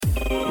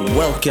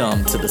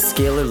Welcome to the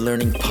Scalar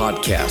Learning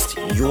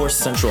Podcast, your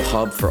central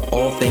hub for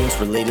all things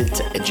related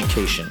to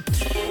education.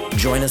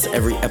 Join us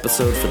every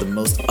episode for the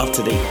most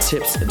up-to-date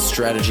tips and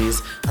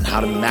strategies on how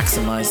to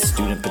maximize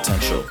student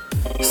potential.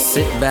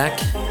 Sit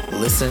back,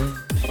 listen,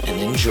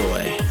 and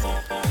enjoy.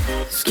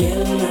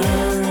 Scalar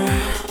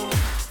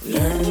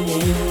learning,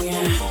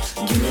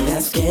 give me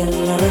that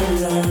scalar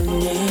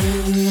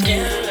learning.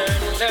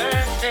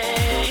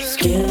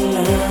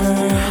 Scalar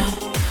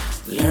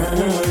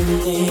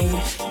learning,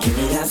 give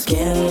me that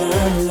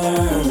scalar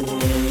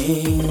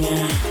learning.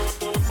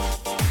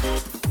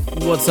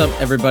 What's up,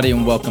 everybody,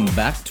 and welcome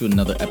back to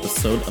another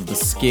episode of the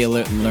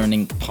Scalar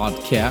Learning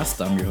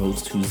Podcast. I'm your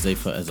host,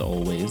 Huzefa, as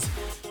always.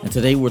 And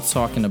today we're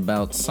talking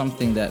about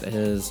something that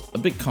is a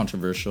bit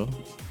controversial,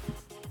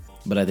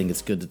 but I think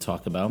it's good to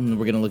talk about. And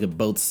we're going to look at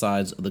both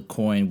sides of the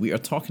coin. We are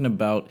talking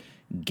about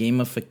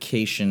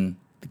gamification,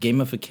 the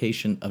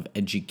gamification of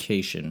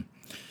education.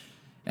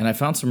 And I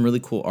found some really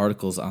cool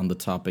articles on the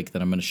topic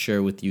that I'm going to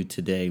share with you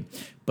today.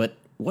 But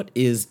what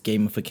is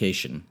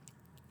gamification?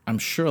 I'm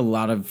sure a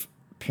lot of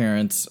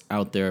parents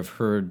out there have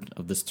heard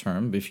of this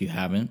term, but if you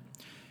haven't,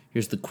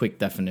 here's the quick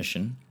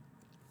definition.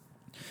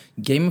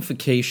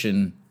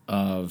 Gamification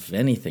of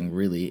anything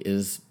really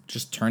is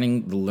just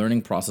turning the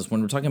learning process.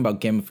 When we're talking about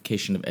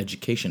gamification of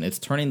education, it's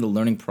turning the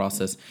learning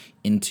process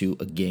into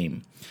a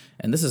game.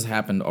 And this has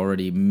happened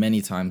already many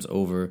times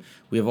over.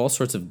 We have all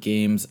sorts of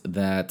games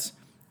that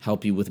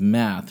help you with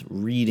math,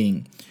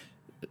 reading,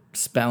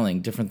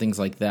 spelling, different things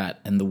like that.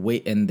 And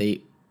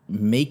they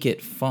make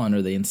it fun,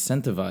 or they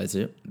incentivize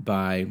it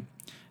by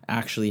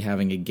actually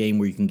having a game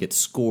where you can get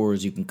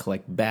scores, you can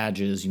collect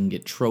badges, you can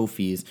get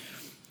trophies.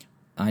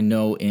 I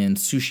know in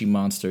Sushi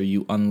Monster,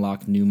 you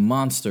unlock new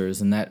monsters,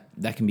 and that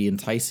can be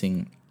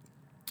enticing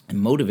and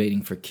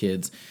motivating for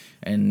kids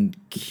and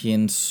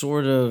can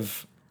sort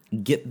of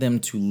get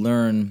them to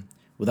learn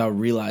without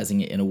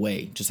realizing it in a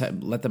way. Just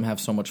let them have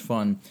so much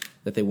fun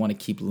that they want to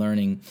keep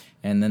learning.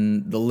 And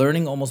then the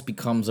learning almost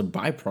becomes a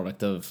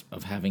byproduct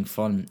of having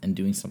fun and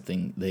doing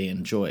something they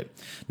enjoy.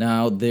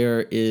 Now,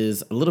 there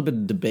is a little bit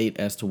of debate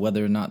as to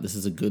whether or not this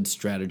is a good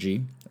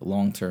strategy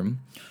long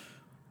term.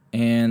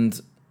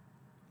 And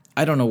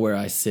I don't know where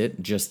I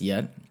sit just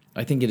yet.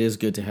 I think it is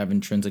good to have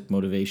intrinsic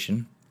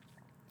motivation.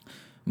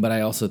 But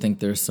I also think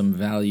there's some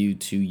value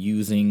to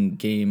using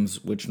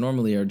games, which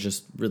normally are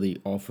just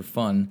really all for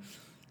fun,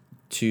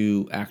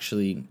 to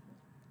actually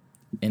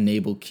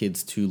enable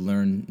kids to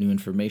learn new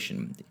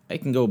information. I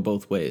can go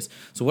both ways.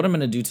 So what I'm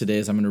going to do today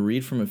is I'm going to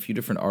read from a few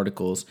different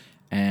articles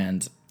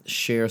and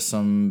share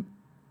some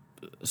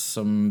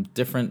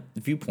different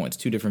viewpoints,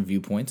 two different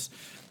viewpoints,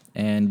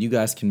 and you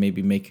guys can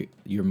maybe make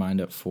your mind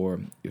up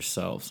for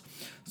yourselves.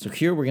 So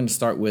here we're going to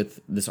start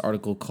with this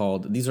article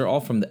called, these are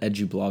all from the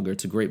EduBlogger.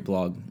 It's a great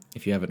blog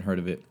if you haven't heard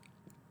of it.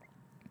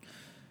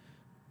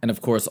 And of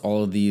course,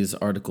 all of these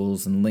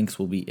articles and links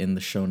will be in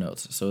the show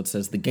notes. So it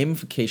says, the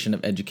gamification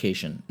of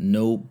education,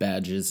 no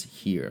badges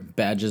here.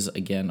 Badges,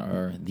 again,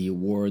 are the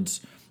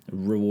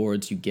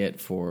rewards you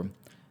get for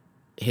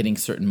hitting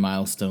certain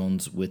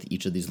milestones with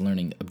each of these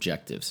learning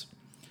objectives.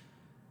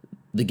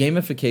 The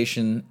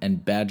gamification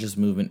and badges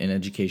movement in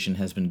education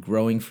has been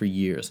growing for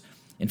years.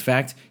 In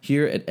fact,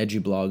 here at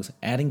EduBlogs,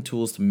 adding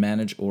tools to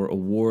manage or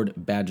award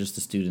badges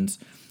to students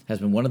has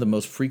been one of the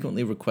most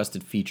frequently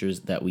requested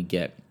features that we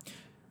get.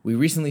 We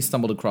recently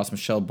stumbled across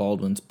Michelle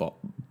Baldwin's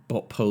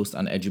post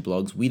on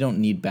EduBlogs, "We don't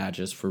need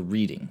badges for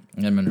reading."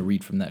 And I'm going to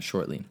read from that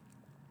shortly.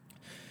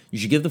 You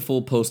should give the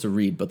full post a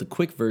read, but the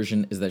quick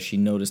version is that she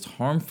noticed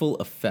harmful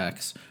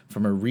effects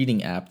from a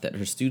reading app that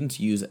her students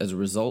use as a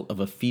result of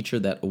a feature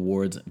that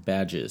awards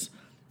badges.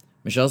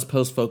 Michelle's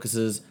post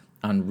focuses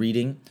on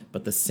reading,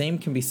 but the same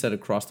can be said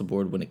across the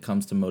board when it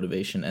comes to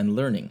motivation and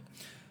learning.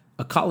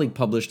 A colleague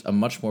published a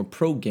much more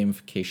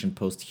pro-gamification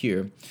post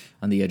here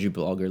on the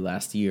EduBlogger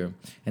last year,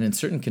 and in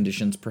certain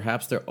conditions,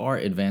 perhaps there are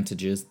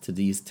advantages to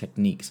these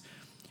techniques.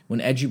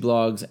 When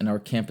EduBlogs and our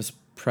campus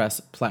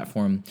press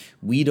platform,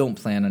 we don't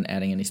plan on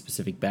adding any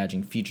specific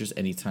badging features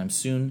anytime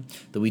soon,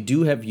 though we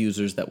do have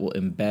users that will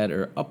embed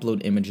or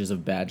upload images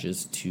of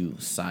badges to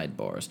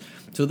sidebars.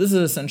 So this is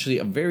essentially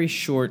a very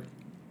short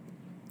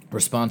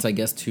response, I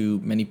guess, to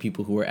many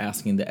people who are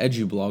asking the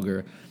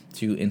EduBlogger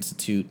to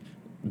institute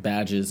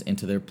badges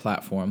into their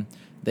platform.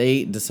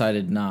 They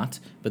decided not,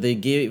 but they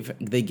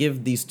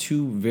give these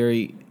two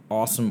very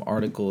awesome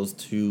articles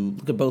to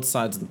look at both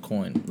sides of the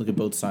coin, look at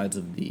both sides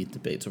of the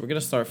debate. So we're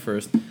going to start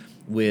first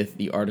with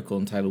the article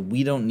entitled,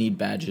 "We Don't Need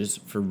Badges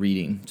for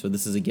Reading." So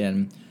this is,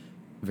 again,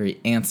 very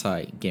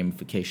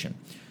anti-gamification.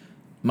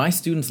 "My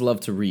students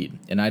love to read,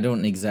 and I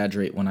don't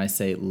exaggerate when I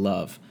say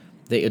love.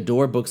 They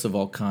adore books of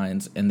all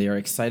kinds, and they are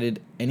excited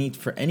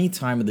for any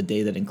time of the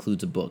day that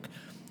includes a book.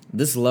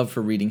 This love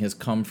for reading has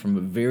come from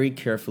a very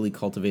carefully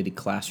cultivated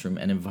classroom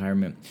and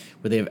environment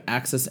where they have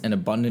access and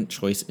abundant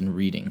choice in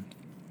reading.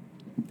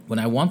 When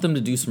I want them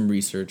to do some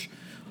research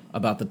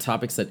about the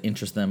topics that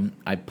interest them,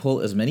 I pull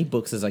as many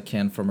books as I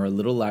can from our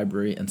little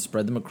library and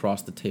spread them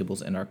across the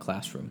tables in our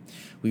classroom.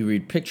 We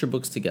read picture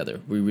books together.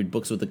 We read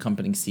books with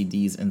accompanying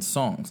CDs and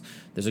songs.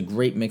 There's a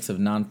great mix of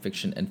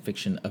nonfiction and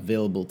fiction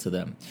available to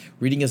them.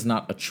 Reading is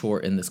not a chore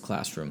in this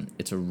classroom.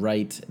 It's a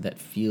right that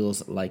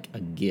feels like a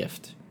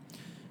gift.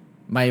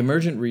 My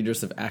emergent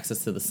readers have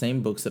access to the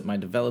same books that my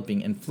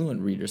developing and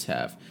fluent readers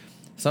have.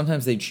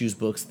 Sometimes they choose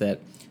books that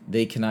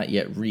they cannot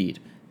yet read,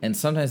 and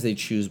sometimes they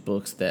choose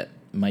books that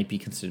might be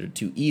considered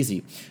too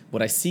easy.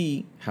 What I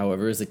see,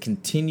 however, is a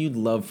continued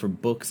love for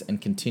books and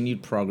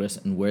continued progress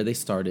in where they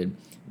started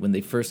when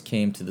they first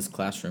came to this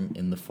classroom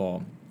in the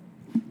fall.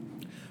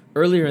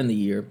 Earlier in the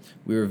year,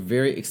 we were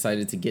very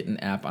excited to get an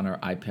app on our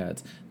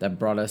iPads that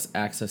brought us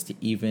access to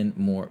even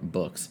more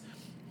books.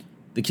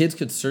 The kids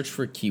could search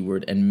for a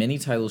keyword, and many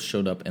titles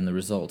showed up in the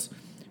results.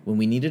 When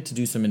we needed to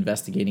do some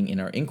investigating in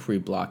our inquiry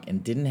block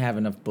and didn't have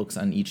enough books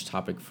on each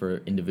topic for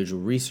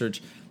individual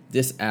research,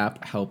 this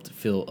app helped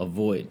fill a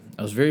void.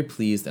 I was very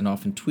pleased and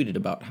often tweeted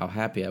about how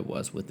happy I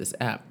was with this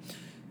app.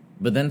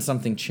 But then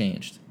something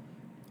changed.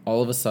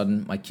 All of a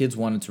sudden, my kids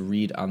wanted to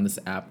read on this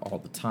app all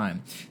the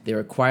time. They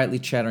were quietly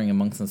chattering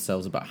amongst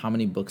themselves about how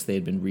many books they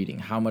had been reading,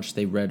 how much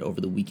they read over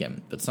the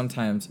weekend. But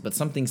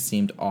something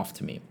seemed off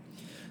to me.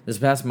 This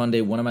past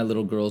Monday, one of my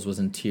little girls was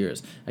in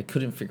tears. I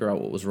couldn't figure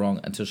out what was wrong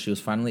until she was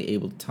finally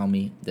able to tell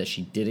me that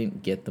she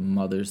didn't get the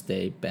Mother's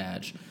Day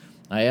badge.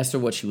 I asked her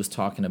what she was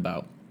talking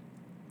about,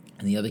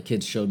 and the other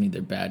kids showed me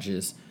their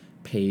badges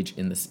page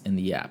in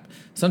the app.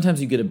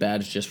 Sometimes you get a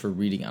badge just for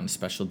reading on a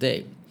special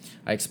day.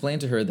 I explained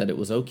to her that it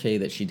was okay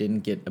that she didn't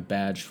get a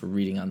badge for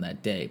reading on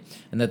that day,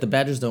 and that the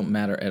badges don't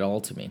matter at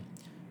all to me.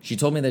 She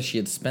told me that she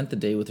had spent the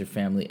day with her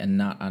family and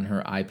not on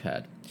her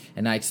iPad,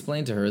 and I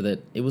explained to her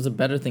that it was a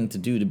better thing to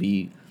do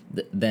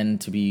than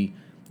to be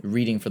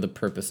reading for the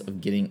purpose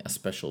of getting a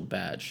special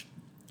badge.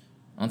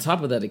 On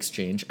top of that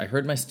exchange, I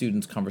heard my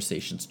students'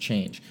 conversations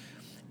change.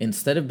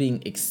 Instead of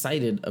being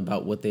excited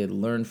about what they had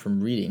learned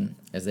from reading,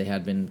 as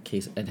had been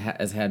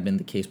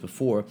the case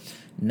before,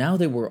 now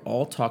they were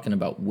all talking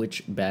about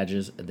which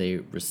badges they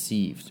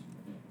received.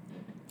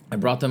 I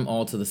brought them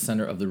all to the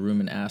center of the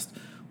room and asked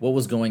what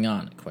was going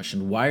on. I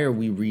questioned, why are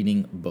we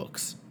reading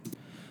books?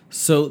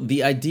 So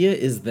the idea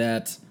is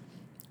that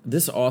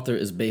this author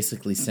is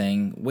basically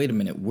saying, wait a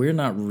minute, we're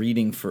not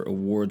reading for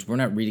awards, we're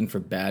not reading for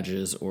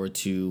badges or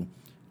to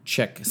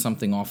check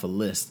something off a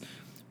list.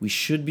 We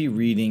should be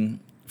reading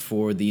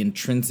for the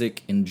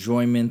intrinsic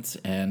enjoyment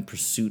and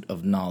pursuit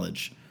of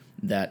knowledge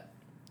that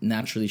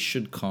naturally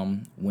should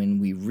come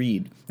when we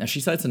read. Now, she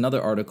cites another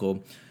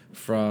article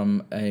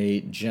from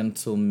a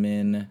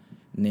gentleman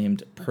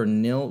named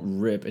Pernil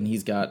Rip, and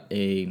he's got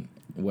a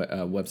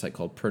website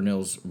called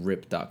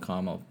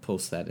pernilsrip.com. I'll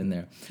post that in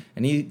there.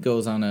 And he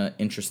goes on a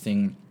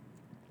interesting,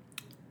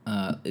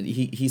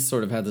 he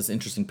sort of had this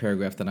interesting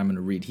paragraph that I'm going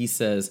to read. He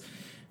says,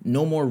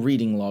 no more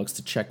reading logs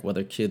to check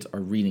whether kids are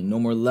reading. No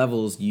more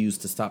levels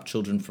used to stop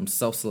children from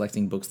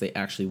self-selecting books they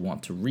actually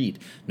want to read.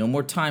 No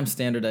more time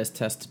standardized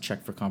tests to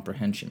check for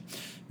comprehension.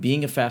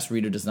 Being a fast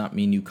reader does not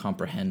mean you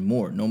comprehend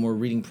more. No more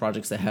reading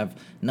projects that have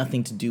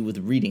nothing to do with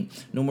reading.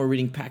 No more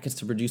reading packets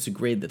to produce a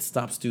grade that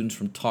stops students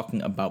from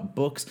talking about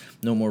books.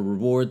 No more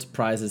rewards,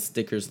 prizes,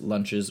 stickers,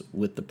 lunches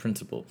with the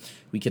principal.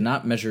 We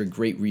cannot measure a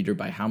great reader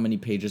by how many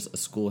pages a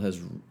school has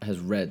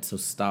read, so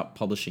stop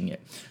publishing it.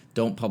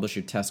 Don't publish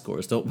your test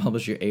scores. Don't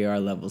publish your AR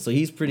levels. So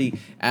he's pretty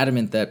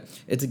adamant that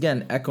it's,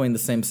 again, echoing the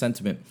same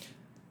sentiment.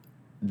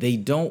 They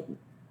don't...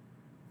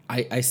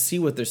 I see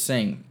what they're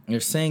saying. They're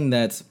saying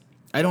that...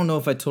 I don't know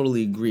if I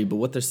totally agree, but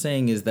what they're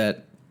saying is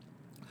that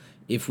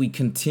if we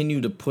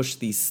continue to push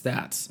these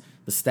stats,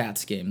 the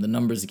stats game, the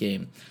numbers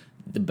game,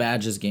 the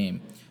badges game,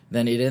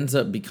 then it ends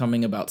up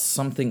becoming about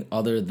something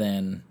other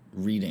than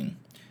reading.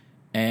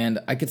 And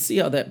I could see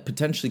how that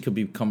potentially could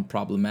become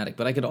problematic,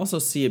 but I could also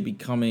see it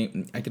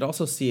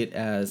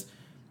as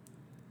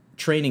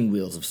training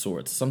wheels of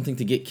sorts, something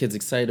to get kids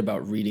excited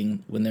about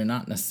reading when they're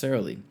not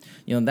necessarily.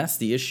 That's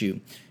the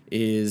issue,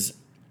 is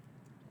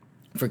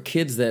for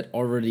kids that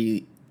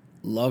already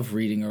love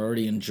reading or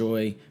already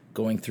enjoy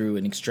going through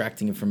and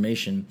extracting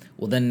information,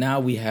 well, then now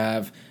we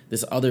have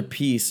this other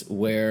piece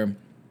where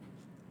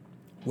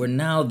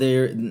now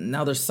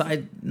they're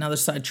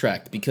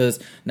sidetracked, because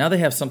now they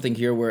have something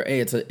here where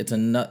it's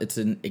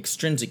an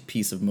extrinsic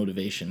piece of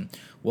motivation.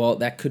 Well,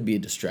 that could be a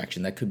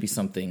distraction. That could be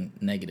something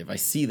negative. I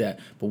see that.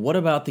 But what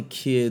about the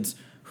kids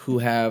who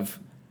have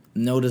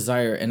no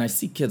desire? And I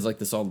see kids like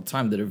this all the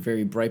time that are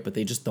very bright, but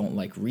they just don't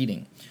like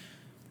reading.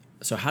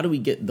 So how do we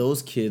get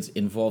those kids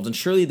involved? And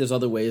surely there's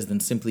other ways than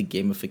simply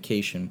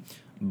gamification,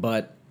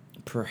 but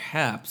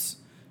perhaps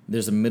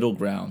there's a middle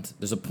ground.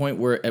 There's a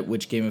point at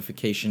which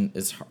gamification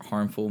is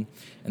harmful,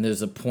 and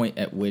there's a point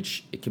at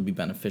which it can be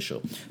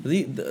beneficial.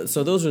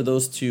 So those are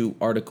those two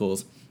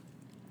articles.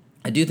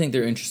 I do think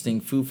they're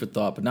interesting, food for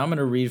thought, but now I'm going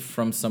to read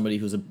from somebody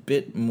who's a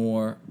bit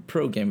more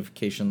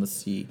pro-gamification. Let's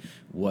see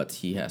what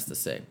he has to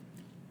say.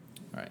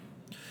 All right.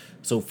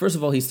 So first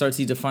of all, he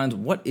defines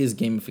what is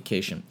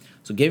gamification.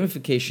 So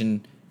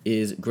gamification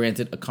is,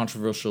 granted, a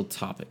controversial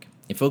topic.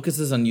 It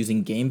focuses on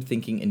using game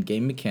thinking and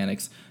game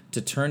mechanics to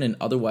turn an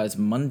otherwise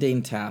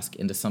mundane task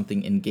into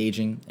something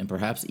engaging and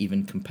perhaps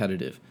even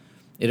competitive.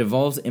 It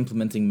involves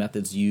implementing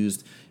methods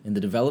used in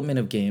the development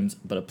of games,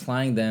 but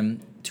applying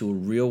them to a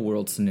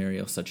real-world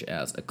scenario such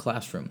as a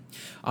classroom.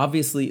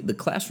 Obviously, the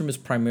classroom is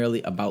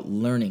primarily about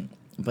learning,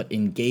 but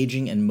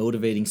engaging and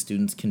motivating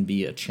students can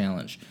be a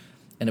challenge.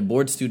 And a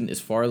bored student is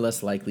far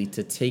less likely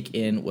to take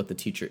in what the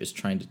teacher is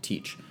trying to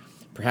teach.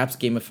 Perhaps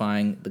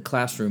gamifying the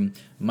classroom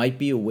might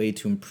be a way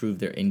to improve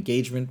their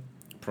engagement,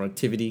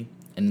 productivity,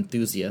 and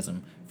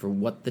enthusiasm for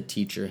what the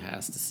teacher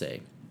has to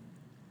say.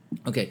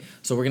 Okay,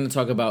 so we're going to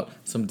talk about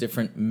some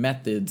different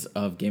methods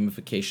of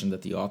gamification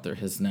that the author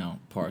has now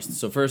parsed.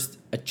 So first,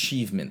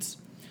 achievements.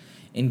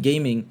 In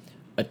gaming,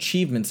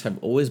 achievements have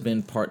always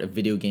been part of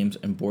video games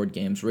and board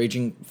games,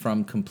 ranging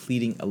from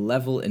completing a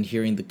level and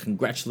hearing the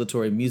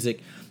congratulatory music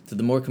to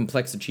the more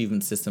complex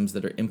achievement systems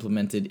that are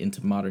implemented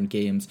into modern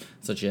games,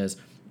 such as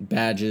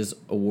badges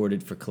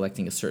awarded for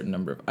collecting a certain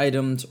number of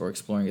items or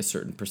exploring a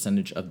certain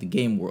percentage of the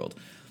game world.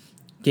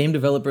 Game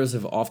developers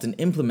have often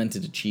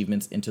implemented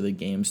achievements into the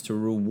games to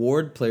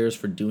reward players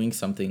for doing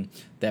something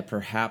that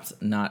perhaps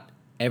not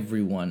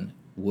everyone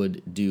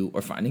would do,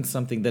 or finding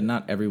something that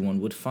not everyone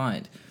would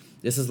find.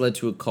 This has led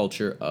to a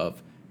culture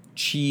of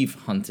achieve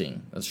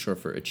hunting, that's short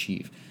for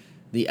achieve,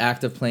 the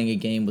act of playing a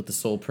game with the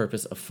sole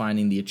purpose of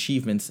finding the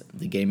achievements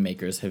the game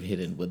makers have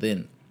hidden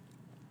within.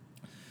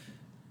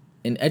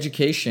 In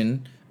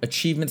education,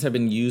 achievements have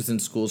been used in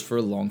schools for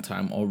a long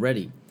time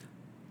already.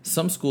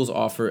 Some schools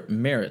offer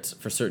merits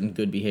for certain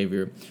good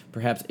behavior,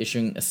 perhaps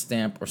issuing a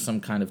stamp or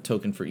some kind of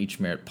token for each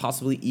merit,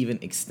 possibly even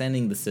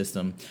extending the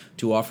system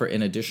to offer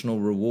an additional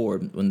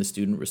reward when the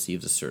student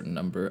receives a certain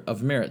number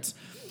of merits.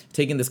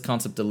 Taking this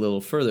concept a little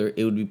further,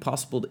 it would be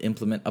possible to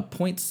implement a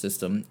points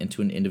system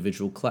into an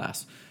individual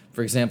class.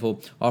 For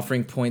example,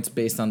 offering points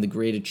based on the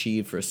grade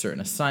achieved for a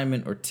certain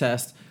assignment or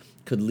test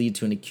could lead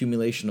to an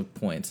accumulation of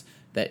points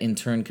that in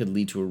turn could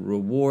lead to a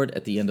reward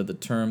at the end of the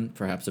term,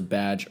 perhaps a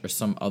badge or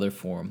some other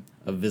form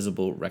of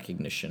visible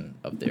recognition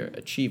of their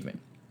achievement.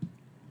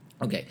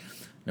 Okay,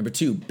 number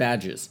 2,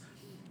 badges.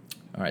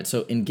 All right,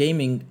 so in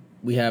gaming,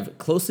 we have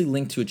closely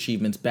linked to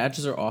achievements.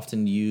 Badges are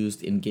often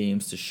used in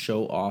games to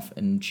show off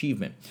an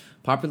achievement.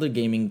 Popular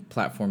gaming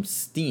platform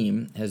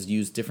Steam has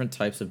used different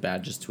types of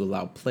badges to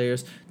allow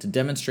players to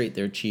demonstrate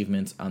their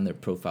achievements on their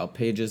profile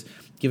pages,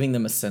 giving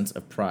them a sense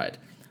of pride.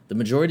 The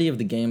majority of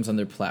the games on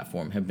their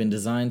platform have been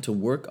designed to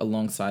work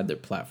alongside their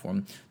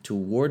platform to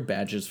award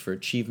badges for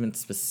achievements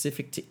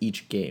specific to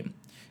each game.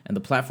 And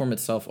the platform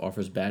itself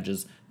offers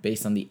badges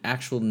based on the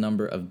actual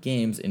number of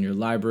games in your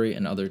library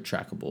and other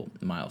trackable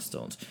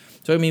milestones.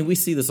 So, I mean, we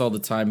see this all the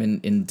time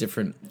in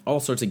different,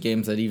 all sorts of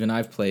games that even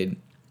I've played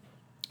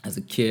as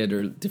a kid,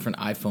 or different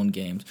iPhone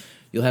games.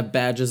 You'll have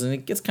badges and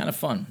it gets kind of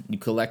fun. You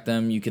collect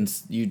them, you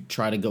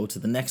try to go to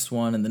the next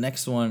one and the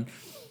next one,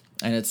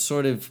 and it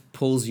sort of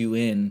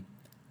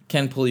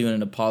can pull you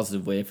in a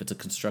positive way if it's a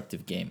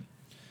constructive game.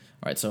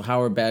 All right, so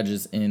how are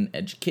badges in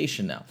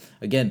education now?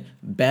 Again,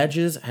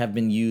 badges have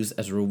been used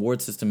as a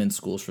reward system in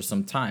schools for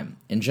some time.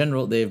 In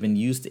general, they have been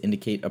used to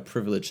indicate a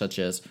privilege such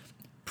as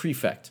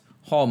prefect,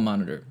 hall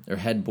monitor, or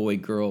head boy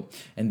girl,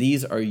 and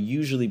these are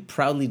usually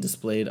proudly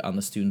displayed on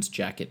the student's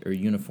jacket or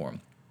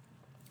uniform.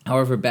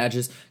 However,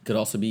 badges could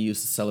also be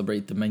used to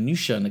celebrate the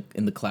minutiae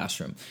in the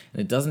classroom, and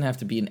it doesn't have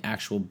to be an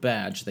actual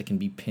badge that can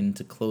be pinned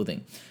to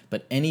clothing,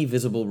 but any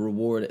visible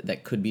reward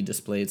that could be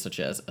displayed, such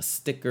as a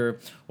sticker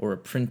or a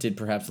printed,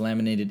 perhaps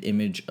laminated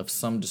image of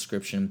some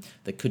description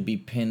that could be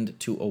pinned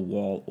to a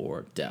wall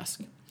or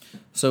desk.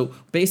 So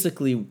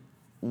basically,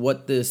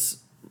 what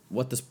this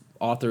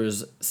author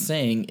is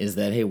saying is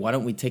that, hey, why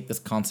don't we take this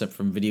concept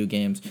from video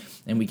games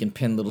and we can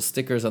pin little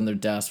stickers on their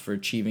desk for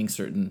achieving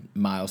certain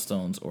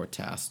milestones or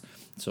tasks,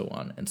 so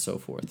on and so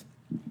forth.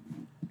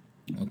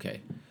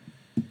 Okay,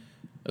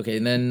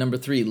 and then number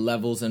 3,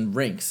 levels and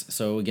ranks.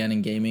 So again,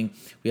 in gaming,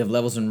 we have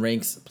levels and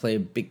ranks play a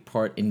big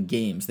part in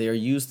games. They are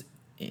used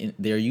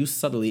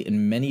subtly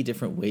in many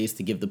different ways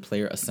to give the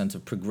player a sense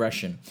of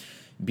progression,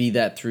 be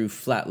that through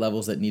flat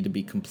levels that need to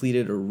be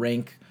completed or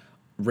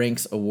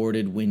ranks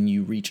awarded when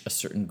you reach a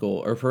certain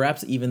goal, or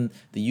perhaps even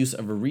the use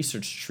of a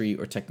research tree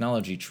or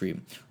technology tree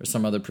or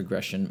some other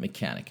progression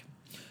mechanic.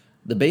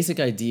 The basic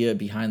idea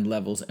behind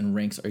levels and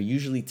ranks are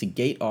usually to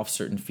gate off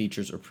certain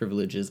features or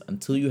privileges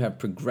until you have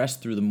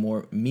progressed through the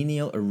more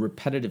menial or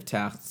repetitive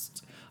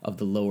tasks of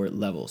the lower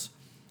levels.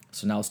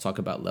 So now let's talk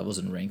about levels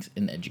and ranks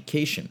in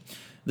education.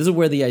 This is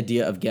where the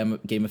idea of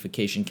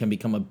gamification can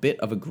become a bit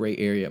of a gray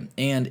area,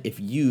 and if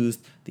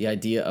used, the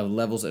idea of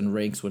levels and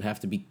ranks would have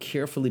to be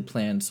carefully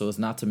planned so as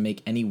not to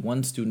make any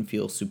one student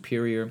feel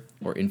superior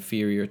or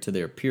inferior to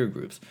their peer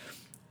groups.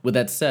 With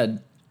that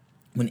said,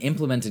 when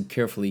implemented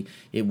carefully,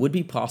 it would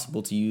be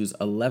possible to use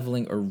a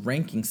leveling or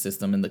ranking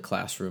system in the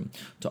classroom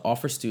to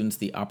offer students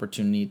the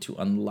opportunity to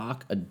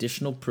unlock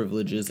additional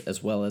privileges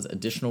as well as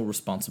additional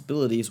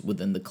responsibilities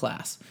within the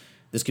class.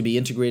 This could be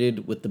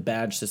integrated with the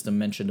badge system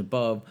mentioned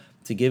above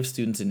to give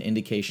students an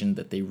indication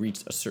that they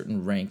reached a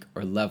certain rank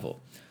or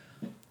level.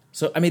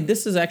 So, I mean,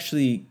 this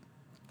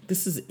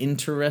this is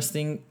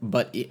interesting,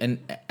 and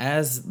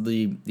as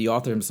the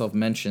author himself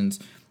mentions,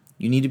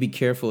 you need to be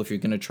careful if you're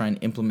going to try and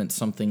implement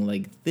something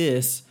like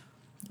this,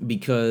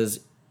 because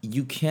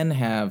you can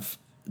have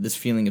this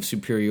feeling of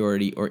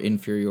superiority or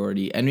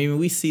inferiority. I mean,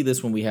 we see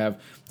this when we have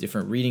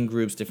different reading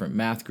groups, different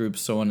math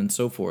groups, so on and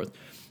so forth.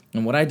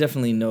 And what I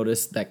definitely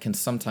notice that can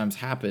sometimes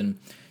happen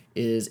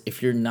is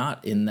if you're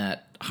not in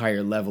that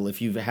higher level,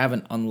 if you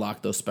haven't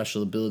unlocked those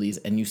special abilities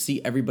and you see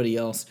everybody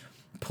else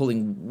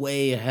pulling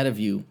way ahead of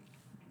you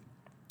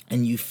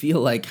and you feel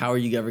like, how are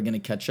you ever going to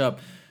catch up?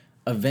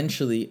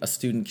 Eventually, a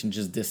student can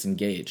just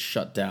disengage,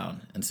 shut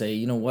down, and say,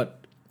 you know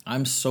what?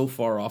 I'm so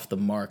far off the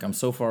mark. I'm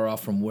so far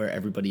off from where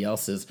everybody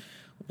else is.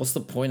 What's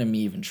the point of me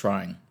even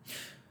trying?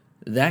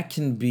 That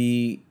can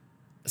be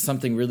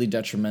something really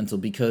detrimental,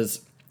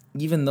 because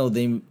even though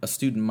a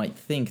student might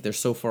think they're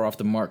so far off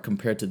the mark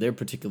compared to their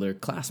particular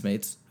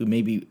classmates, who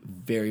may be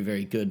very,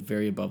 very good,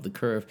 very above the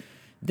curve,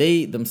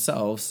 they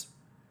themselves,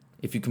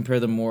 if you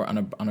compare them more on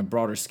a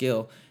broader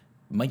scale,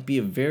 might be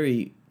a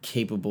very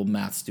capable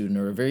math student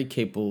or a very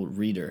capable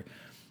reader.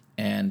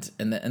 And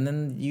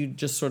then you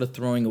just sort of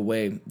throwing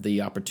away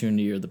the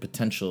opportunity or the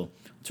potential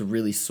to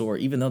really soar,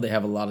 even though they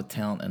have a lot of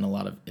talent and a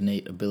lot of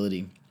innate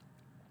ability.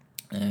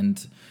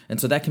 And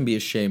so that can be a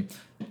shame.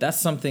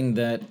 That's something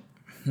that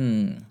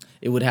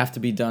it would have to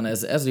be done,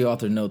 as the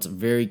author notes,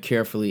 very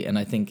carefully, and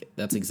I think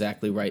that's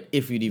exactly right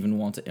if you'd even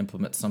want to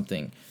implement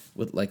something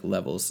with like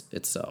levels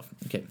itself.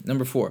 Okay,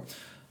 number 4.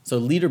 So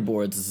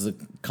leaderboards is a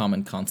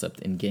common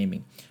concept in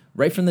gaming.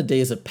 Right from the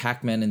days of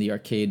Pac-Man in the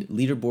arcade,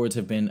 leaderboards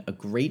have been a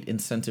great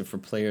incentive for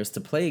players to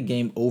play a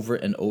game over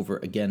and over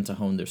again to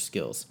hone their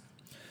skills.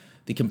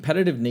 The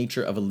competitive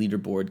nature of a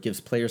leaderboard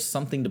gives players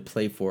something to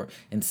play for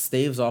and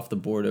staves off the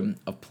boredom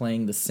of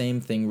playing the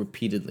same thing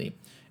repeatedly,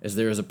 as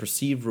there is a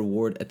perceived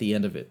reward at the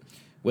end of it.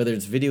 Whether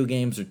it's video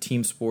games or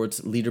team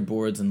sports,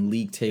 leaderboards and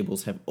league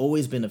tables have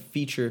always been a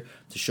feature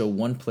to show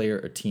one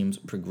player or team's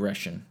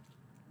progression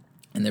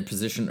and their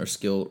position or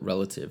skill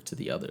relative to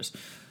the others.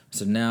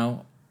 So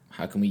now,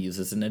 how can we use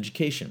this in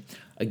education?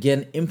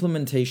 Again,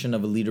 implementation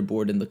of a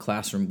leaderboard in the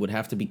classroom would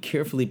have to be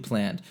carefully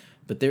planned,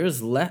 but there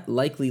is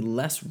likely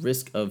less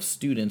risk of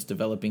students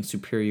developing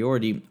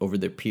superiority over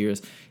their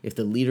peers if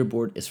the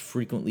leaderboard is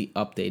frequently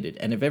updated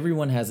and if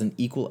everyone has an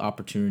equal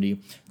opportunity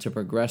to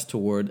progress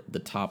toward the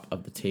top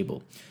of the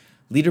table.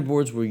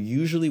 Leaderboards will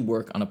usually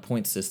work on a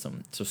point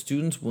system, so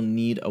students will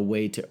need a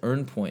way to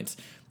earn points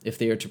if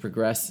they are to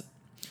progress,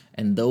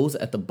 and those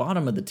at the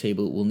bottom of the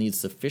table will need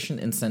sufficient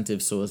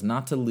incentive so as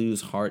not to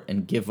lose heart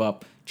and give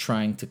up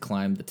trying to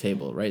climb the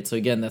table, right? So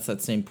again, that's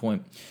that same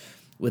point.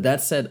 With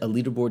that said, a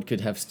leaderboard could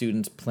have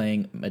students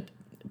paying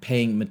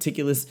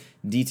meticulous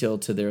detail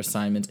to their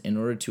assignments in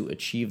order to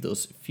achieve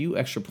those few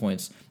extra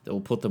points that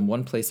will put them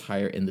one place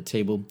higher in the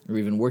table, or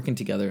even working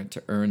together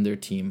to earn their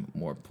team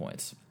more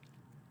points.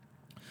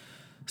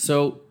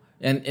 So,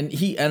 and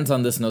he ends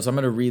on this note, so I'm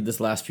going to read this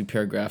last few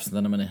paragraphs, and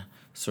then I'm going to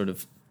sort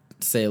of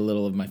say a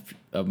little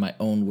of my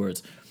own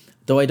words.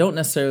 Though I don't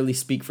necessarily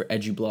speak for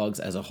EduBlogs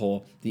as a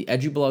whole, the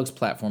EduBlogs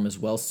platform is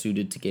well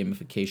suited to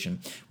gamification.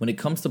 When it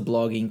comes to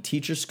blogging,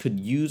 teachers could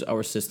use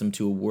our system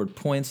to award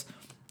points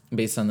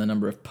based on the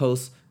number of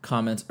posts,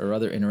 comments, or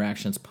other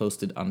interactions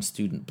posted on a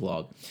student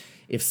blog.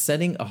 If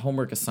setting a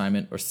homework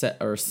assignment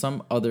or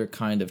some other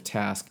kind of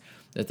task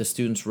that the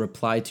students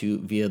reply to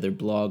via their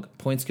blog,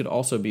 points could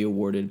also be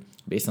awarded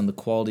based on the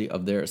quality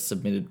of their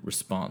submitted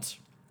response.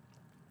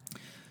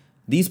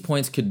 These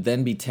points could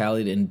then be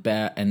tallied and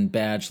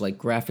badged, like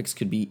graphics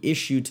could be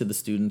issued to the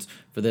students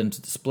for them to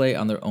display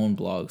on their own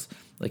blogs,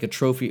 like a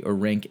trophy or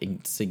rank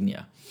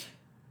insignia.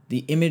 The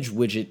image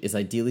widget is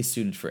ideally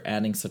suited for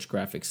adding such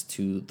graphics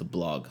to the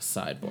blog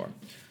sidebar.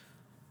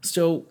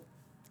 So,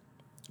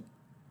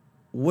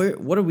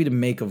 what are we to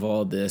make of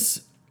all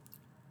this?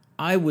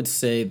 I would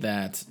say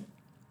that,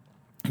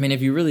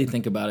 if you really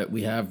think about it,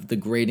 we have the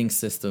grading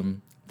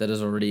system that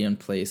is already in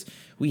place.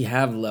 We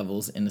have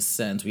levels in a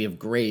sense. We have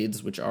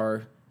grades, which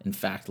are, in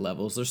fact,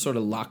 levels. They're sort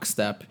of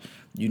lockstep.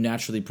 You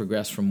naturally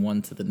progress from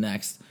one to the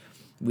next.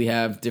 We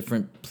have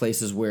different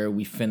places where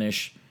we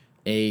finish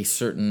a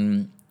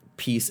certain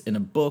piece in a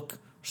book,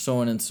 so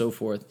on and so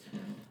forth.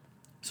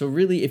 So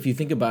really, if you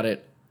think about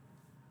it,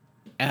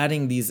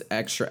 adding these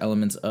extra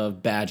elements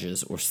of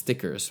badges or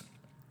stickers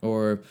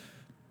or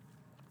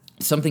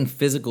something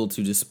physical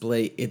to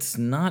display, it's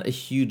not a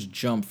huge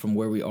jump from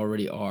where we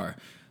already are.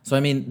 So,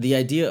 the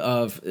idea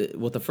of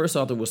what the first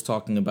author was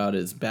talking about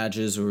is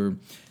badges or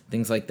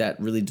things like that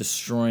really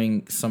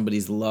destroying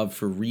somebody's love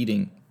for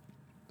reading.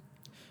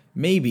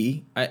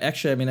 Maybe. I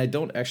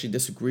don't actually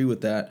disagree with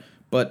that,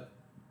 but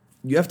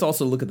you have to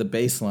also look at the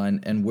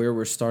baseline and where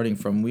we're starting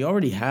from. We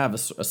already have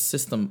a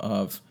system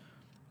of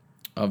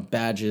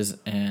badges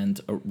and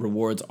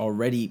rewards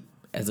already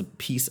as a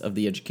piece of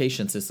the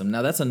education system.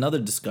 Now, that's another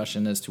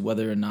discussion as to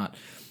whether or not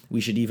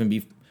we should even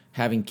be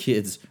having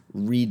kids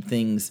read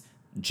things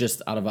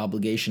just out of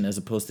obligation as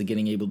opposed to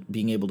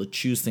being able to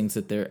choose things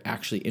that they're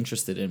actually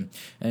interested in.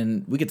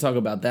 And we could talk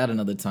about that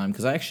another time,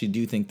 because I actually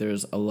do think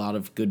there's a lot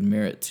of good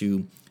merit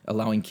to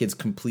allowing kids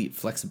complete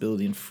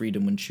flexibility and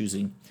freedom when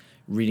choosing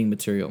reading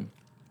material,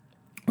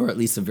 or at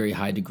least a very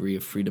high degree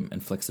of freedom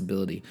and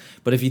flexibility.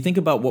 But if you think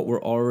about what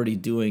we're already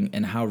doing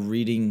and how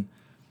reading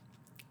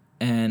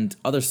and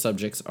other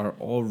subjects are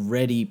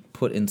already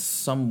put in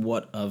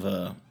somewhat of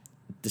a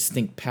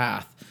distinct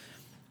path,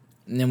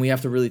 and then we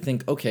have to really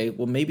think, okay,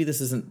 well, maybe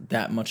this isn't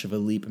that much of a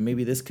leap, and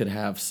maybe this could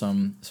have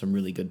some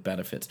really good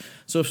benefits.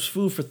 So it's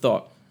food for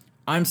thought.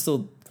 I'm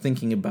still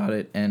thinking about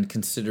it and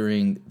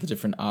considering the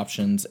different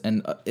options,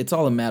 and it's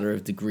all a matter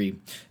of degree.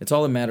 It's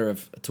all a matter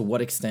of to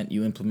what extent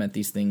you implement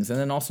these things, and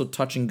then also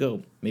touch and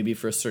go. Maybe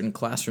for a certain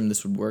classroom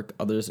this would work,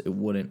 others it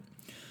wouldn't.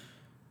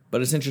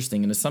 But it's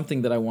interesting, and it's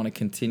something that I want to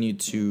continue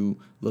to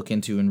look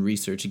into and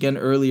research. Again,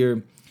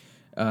 earlier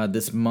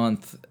this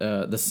month,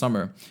 this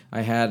summer,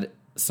 I had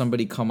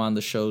somebody come on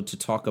the show to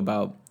talk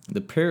about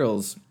the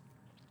perils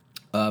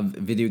of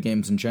video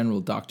games in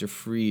general, Dr.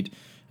 Freed,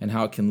 and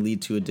how it can lead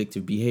to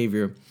addictive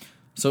behavior.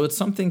 So it's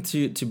something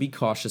to be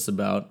cautious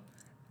about,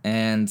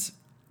 and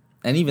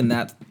even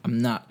that,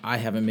 I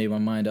haven't made my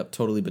mind up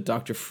totally, but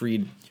Dr.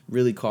 Freed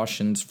really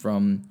cautions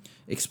from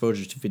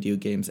exposure to video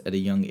games at a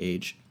young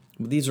age.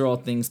 These are all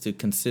things to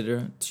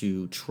consider,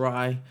 to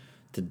try,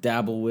 to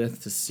dabble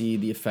with, to see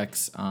the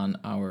effects on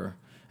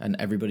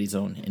everybody's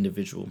own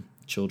individual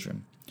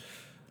children.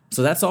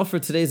 So that's all for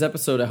today's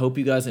episode. I hope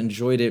you guys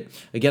enjoyed it.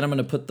 Again, I'm going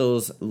to put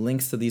those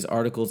links to these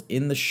articles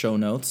in the show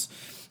notes.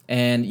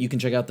 And you can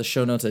check out the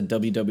show notes at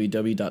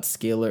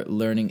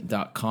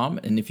www.scalarlearning.com.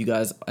 And if you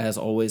guys, as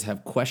always,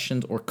 have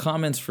questions or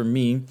comments for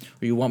me,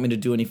 or you want me to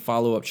do any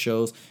follow-up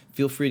shows,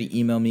 feel free to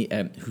email me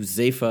at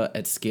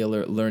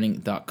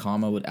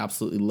huzefa@scalarlearning.com. I would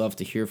absolutely love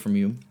to hear from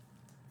you.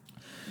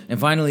 And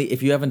finally,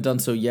 if you haven't done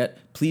so yet,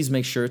 please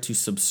make sure to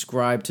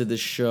subscribe to this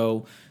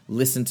show,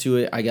 listen to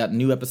it. I got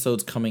new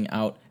episodes coming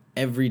out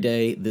every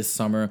day this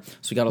summer.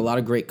 So we got a lot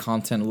of great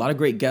content, a lot of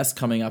great guests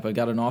coming up. I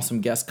got an awesome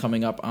guest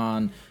coming up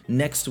on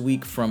next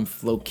week from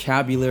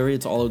Vocabulary.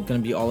 It's all going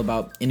to be all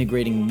about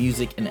integrating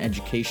music and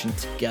education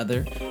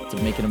together to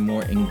make it a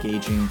more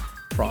engaging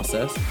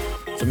process.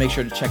 So make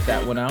sure to check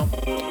that one out.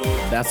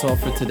 That's all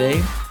for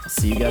today. I'll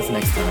see you guys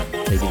next time.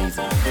 Take it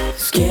easy.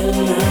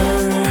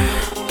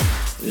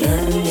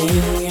 Learning,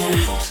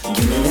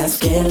 give me that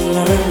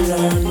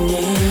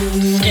learning.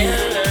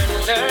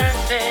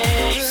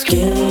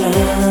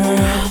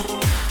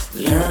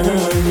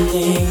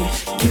 Learning,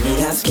 give me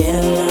that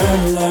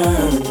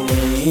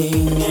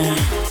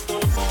learning.